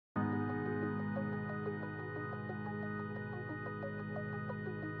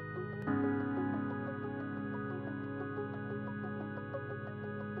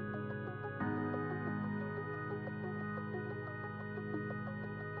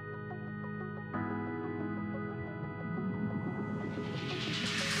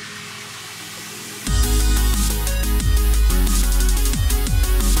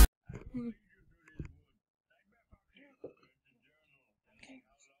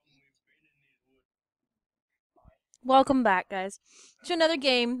Welcome back, guys, to another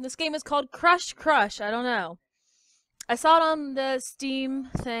game. This game is called Crush Crush. I don't know. I saw it on the Steam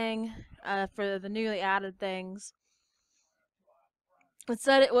thing for the newly added things. It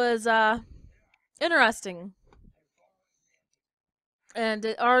said it was interesting, and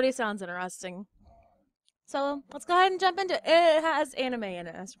it already sounds interesting. So let's go ahead and jump into it. It has anime in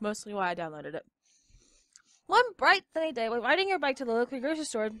it. That's mostly why I downloaded it. One bright sunny day, while riding your bike to the local grocery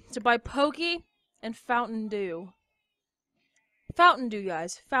store to buy Pokey and Fountain Dew. Fountain Dew,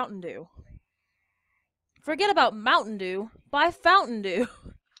 guys. Fountain Dew. Forget about Mountain Dew. Buy Fountain Dew.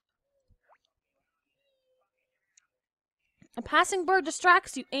 A passing bird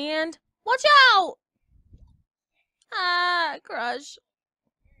distracts you and... Watch out! Ah, crush.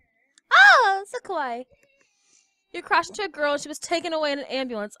 Oh, Sequoia. You crashed into a girl and she was taken away in an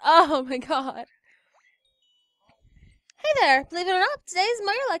ambulance. Oh my god. Hey there, believe it or not, today's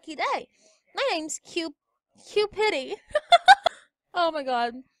my lucky day. My name's Cupidity. Oh my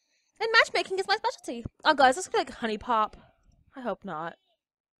god. And matchmaking is my specialty. Oh guys, this could be like Huniepop. I hope not.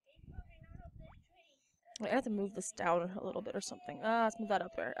 Wait, I have to move this down a little bit or something. Let's move that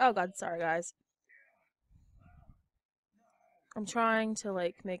up there. Oh god, sorry guys. I'm trying to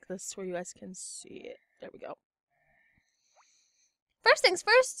like make this where you guys can see it. There we go. First things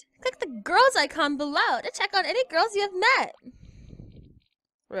first, click the girls icon below to check on any girls you have met.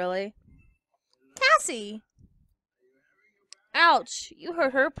 Really? Cassie! Ouch, you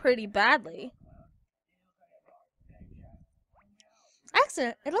hurt her pretty badly.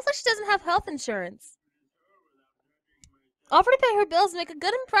 Excellent, it looks like she doesn't have health insurance. Offer to pay her bills and make a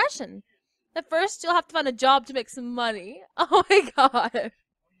good impression. At first, you'll have to find a job to make some money. Oh my god.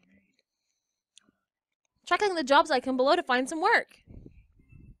 Checking the jobs icon below to find some work.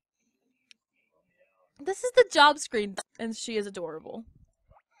 This is the job screen, and she is adorable.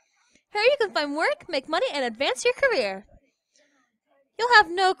 Here you can find work, make money, and advance your career. You'll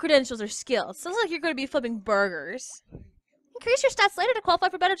have no credentials or skills. Sounds like you're going to be flipping burgers. Increase your stats later to qualify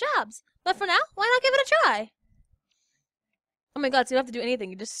for better jobs. But for now, why not give it a try? Oh my god, so you don't have to do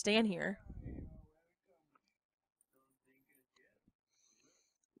anything. You just stand here.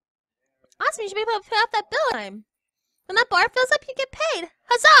 Awesome, you should be able to pay off that bill on time. When that bar fills up, you get paid.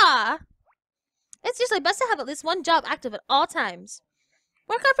 Huzzah! It's usually best to have at least one job active at all times.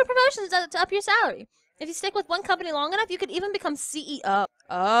 Work hard for promotions to up your salary. If you stick with one company long enough, you could even become CEO.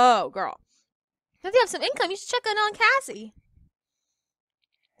 Oh, girl. If you have some income, you should check in on Cassie.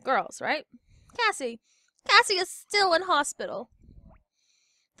 Girls, right? Cassie. Cassie is still in hospital.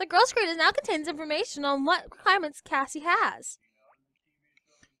 The girl screen now contains information on what requirements Cassie has.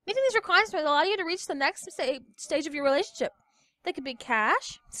 Meeting these requirements will allow you to reach the next stage of your relationship. They could be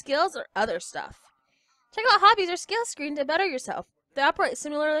cash, skills, or other stuff. Check out hobbies or skills screen to better yourself. They operate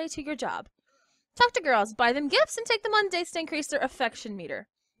similarly to your job. Talk to girls, buy them gifts, and take them on dates to increase their affection meter.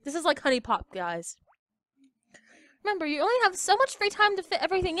 This is like Huniepop, guys. Remember, you only have so much free time to fit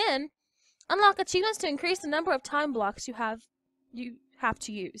everything in. Unlock achievements to increase the number of time blocks you have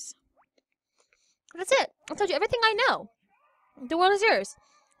to use. That's it. I told you everything I know. The world is yours.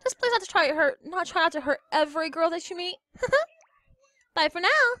 Just please not try not to hurt every girl that you meet. Bye for now.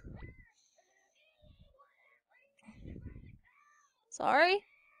 Sorry.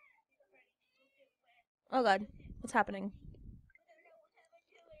 Oh god, what's happening?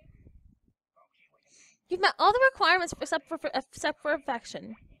 You've met all the requirements except for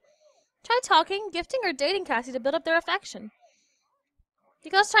affection. Try talking, gifting, or dating Cassie to build up their affection.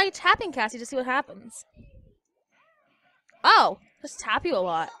 You can also try tapping Cassie to see what happens. Oh, just tap you a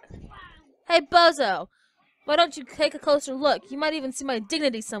lot. Hey, bozo. Why don't you take a closer look? You might even see my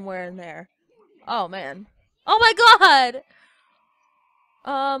dignity somewhere in there. Oh, man. Oh, my God!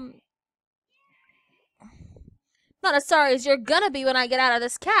 Not as sorry as you're gonna be when I get out of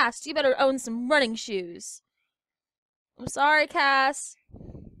this cast. You better own some running shoes. I'm sorry, Cass.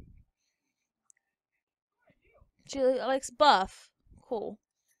 She likes buff. Cool.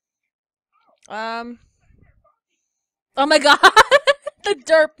 Oh my god! The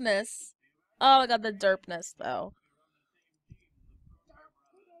derpness. Oh my god, the derpness, though.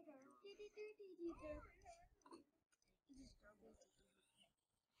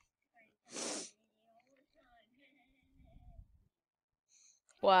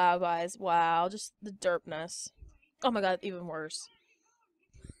 Wow, guys. Wow. Just the derpness. Oh my god, even worse.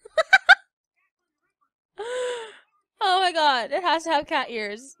 Oh my god, it has to have cat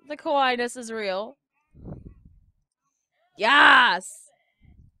ears. The kawaii-ness is real. Yes!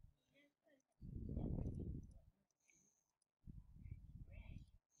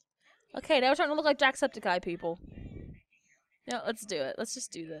 Okay, now we're starting to look like Jacksepticeye people. No, let's do it. Let's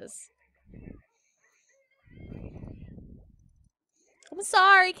just do this. I'm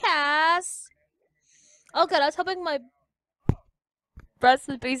sorry, Cass. Oh, good. I was hoping my breast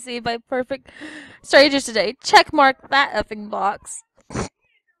would be seen by perfect strangers today. Check mark that effing box.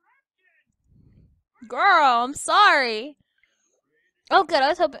 Girl, I'm sorry. Oh, good. I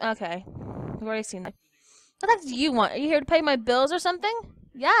was hoping. Okay. We've already seen that. What the heck do you want? Are you here to pay my bills or something?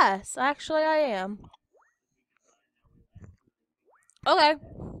 Yes, actually, I am. Okay.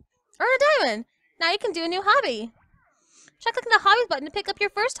 Earn a diamond. Now you can do a new hobby. Try clicking the hobbies button to pick up your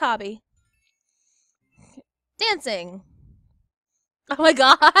first hobby. Dancing. Oh my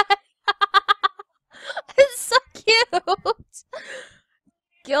god. It's so cute.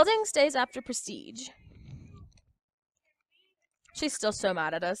 Gilding stays after prestige. She's still so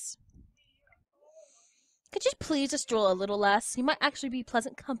mad at us. Could you please just drool a little less? You might actually be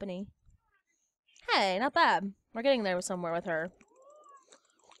pleasant company. Hey, not bad. We're getting there somewhere with her.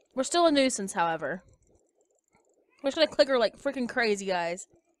 We're still a nuisance, however. We're just gonna click her like freaking crazy, guys.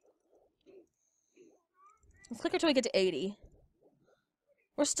 Let's click her till we get to 80.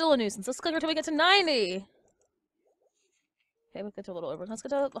 We're still a nuisance. Let's click her till we get to 90. Okay, we'll get to a little over. Let's get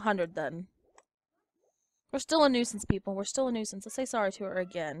to 100 then. We're still a nuisance, people. We're still a nuisance. Let's say sorry to her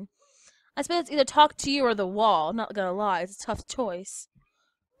again. I suppose it's either talk to you or the wall. I'm not gonna lie. It's a tough choice.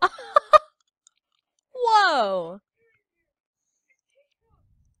 Whoa!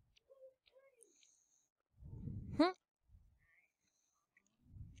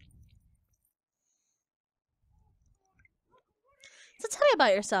 So tell me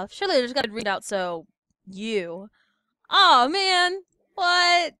about yourself. Surely I just gotta read out, so... You. Oh man!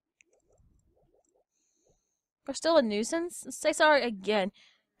 What? We're still a nuisance? Say sorry again.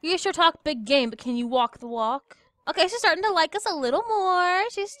 You sure talk big game, but can you walk the walk? Okay, she's starting to like us a little more.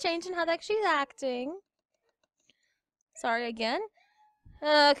 She's changing how she's acting. Sorry again.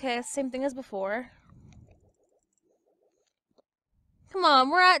 Okay, same thing as before. Come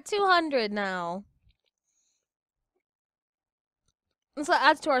on, we're at 200 now. So that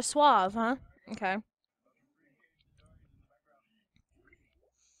adds to our suave, huh? Okay.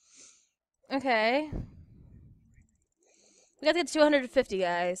 Okay. We got to get to 250,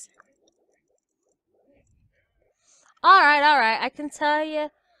 guys. Alright. I can tell you.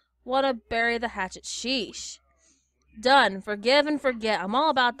 Wanna bury the hatchet. Sheesh. Done. Forgive and forget. I'm all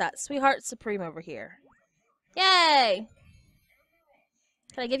about that. Sweetheart Supreme over here. Yay!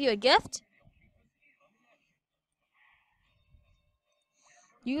 Can I give you a gift?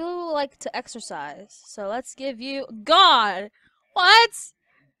 You like to exercise, so let's give you... God! What?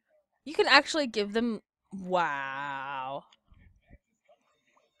 You can actually give them... Wow.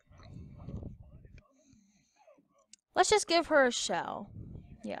 Let's just give her a shell.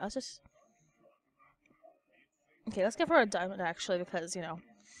 Yeah, let's just... Okay, let's give her a diamond, actually, because, you know...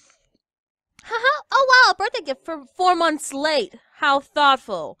 Haha! Oh, wow! A birthday gift for 4 months late! How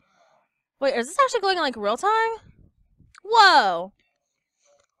thoughtful. Wait, is this actually going in, like, real time? Whoa!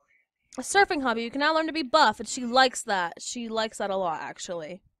 A surfing hobby. You can now learn to be buff, and she likes that. She likes that a lot,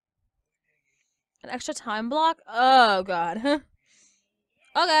 actually. An extra time block? Oh, God.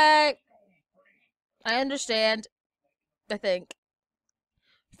 Okay. I understand. I think.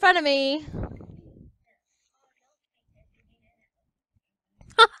 In front of me.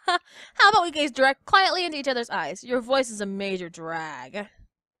 How about we gaze direct quietly into each other's eyes? Your voice is a major drag.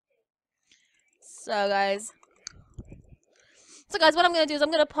 So, guys, what I'm going to do is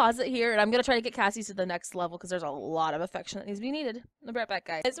I'm going to pause it here, and I'm going to try to get Cassie to the next level, because there's a lot of affection that needs to be needed. I'll be right back,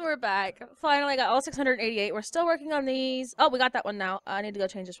 guys. We're back. Finally, got all 688. We're still working on these. Oh, we got that one now. I need to go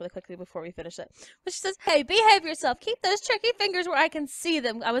change this really quickly before we finish it. But she says, hey, behave yourself. Keep those tricky fingers where I can see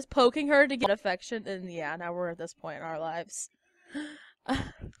them. I was poking her to get affection, and yeah, now we're at this point in our lives. We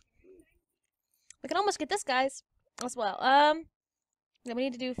can almost get this, guys, as well. Then we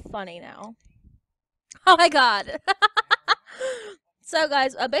need to do funny now. Oh my god. So,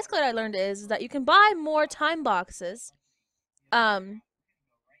 guys, basically what I learned is that you can buy more time boxes, to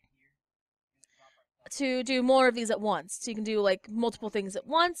do more of these at once. So you can do, like, multiple things at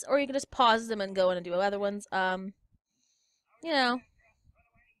once, or you can just pause them and go in and do other ones. You know.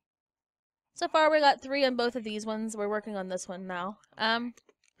 So far, we got 3 on both of these ones. We're working on this one now.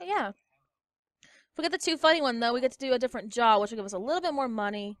 But yeah. If we get the 2 funny one, though, we get to do a different job, which will give us a little bit more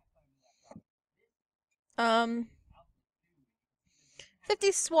money. 50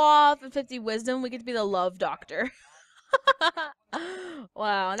 suave and 50 wisdom. We get to be the love doctor.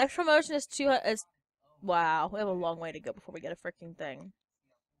 Wow. Next promotion is 200. Wow. We have a long way to go before we get a freaking thing.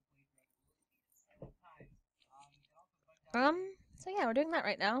 So yeah, we're doing that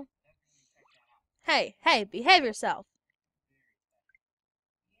right now. Hey, behave yourself.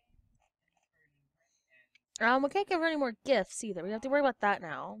 We can't give her any more gifts either. We have to worry about that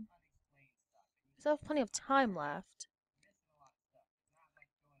now. We still have plenty of time left.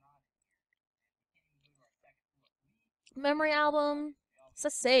 Memory album. It's a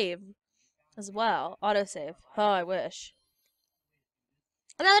save as well. Autosave. Oh, I wish.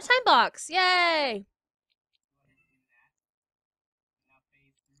 Another time box. Yay!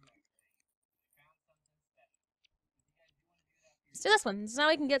 Let's do this one. So now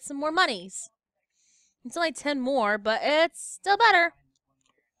we can get some more monies. It's only 10 more, but it's still better.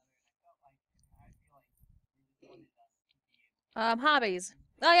 Hobbies.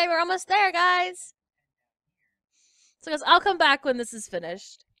 Oh yeah, we're almost there, guys. So guys, I'll come back when this is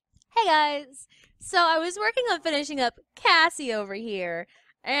finished. Hey guys. So I was working on finishing up Cassie over here,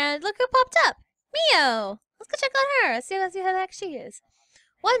 and look who popped up. Mio. Let's go check on her. See how the heck she is.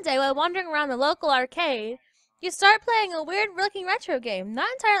 One day, while wandering around the local arcade, you start playing a weird-looking retro game.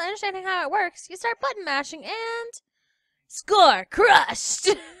 Not entirely understanding how it works, you start button mashing and... Score! Crushed!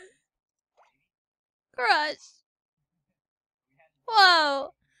 Crushed. Whoa.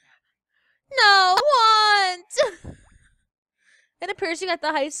 No, want! It appears you got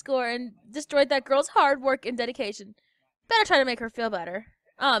the high score and destroyed that girl's hard work and dedication. Better try to make her feel better.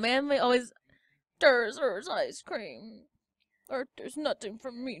 Oh man, we always... There's ice cream. Or there's nothing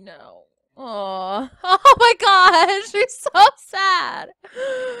for me now. Aww. Oh my gosh, she's so sad.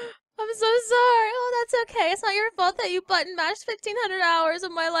 I'm so sorry. Oh, that's okay. It's not your fault that you button mashed 1,500 hours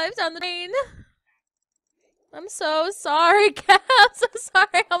of my life down the drain. I'm so sorry, Cass. I'm so sorry.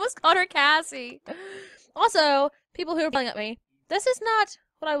 I almost called her Cassie. Also, people who are yelling at me, this is not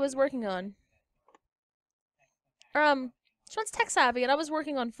what I was working on. She wants tech savvy, and I was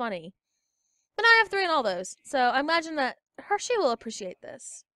working on funny. But now I have 3 in all those, so I imagine that she will appreciate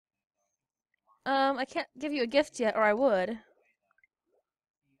this. I can't give you a gift yet, or I would.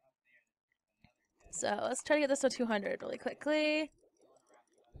 So, let's try to get this to 200 really quickly.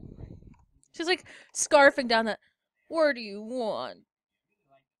 She's like scarfing down that. Where do you want?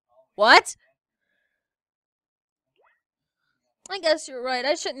 What? I guess you're right.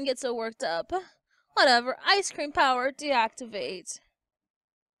 I shouldn't get so worked up. Whatever. Ice cream power deactivate.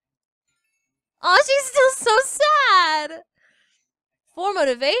 Oh, she's still so sad. 4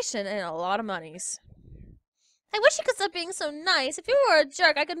 motivation and a lot of monies. I wish you could stop being so nice. If you were a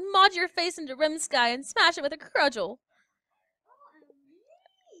jerk, I could mod your face into rim sky and smash it with a cudgel.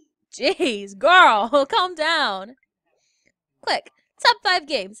 Jeez, girl, calm down. Quick, top 5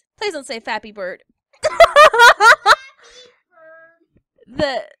 games. Please don't say Fappy Bird.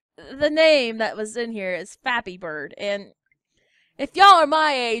 The name that was in here is Fappy Bird, and if y'all are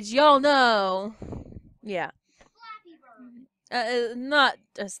my age, y'all know. Yeah. Not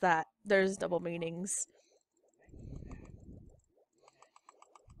just that. There's double meanings.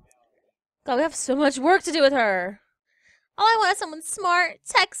 God, we have so much work to do with her. All I want is someone smart,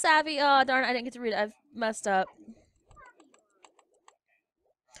 tech savvy. Oh, darn, I didn't get to read it. I've messed up.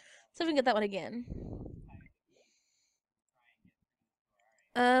 So we can get that one again.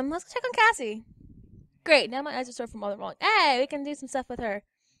 Let's check on Cassie. Great, now my eyes are sore from all the wrong. Hey, we can do some stuff with her.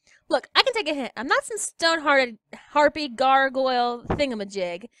 Look, I can take a hint. I'm not some stone-hearted harpy gargoyle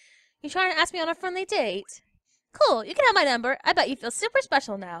thingamajig. You trying to ask me on a friendly date? Cool, you can have my number. I bet you feel super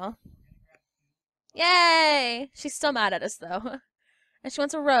special now. Yay! She's still mad at us, though. And she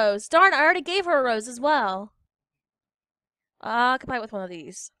wants a rose. Darn, I already gave her a rose as well. I could buy it with one of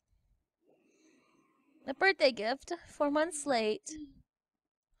these. A birthday gift, 4 months late.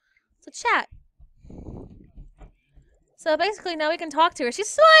 So chat. So basically now we can talk to her. She's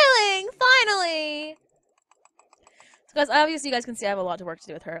smiling! Finally! So guys, obviously you guys can see I have a lot of work to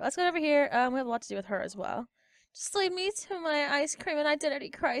do with her. Let's go over here. We have a lot to do with her as well. Just leave me to my ice cream and identity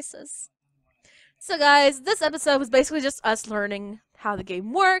crisis. So guys, this episode was basically just us learning how the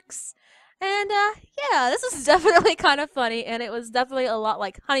game works. And yeah, this is definitely kind of funny, and it was definitely a lot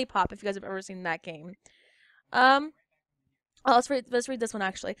like Huniepop if you guys have ever seen that game. Oh, let's read this one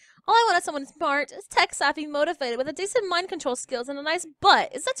actually. All I want is someone smart, is tech savvy, motivated, with a decent mind control skills and a nice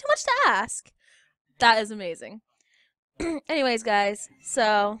butt. Is that too much to ask? That is amazing. Anyways, guys,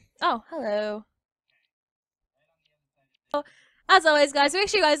 so oh, hello. So, as always, guys, make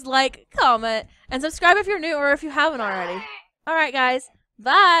sure you guys like, comment, and subscribe if you're new or if you haven't already. Alright, guys.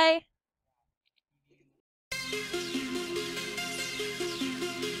 Bye!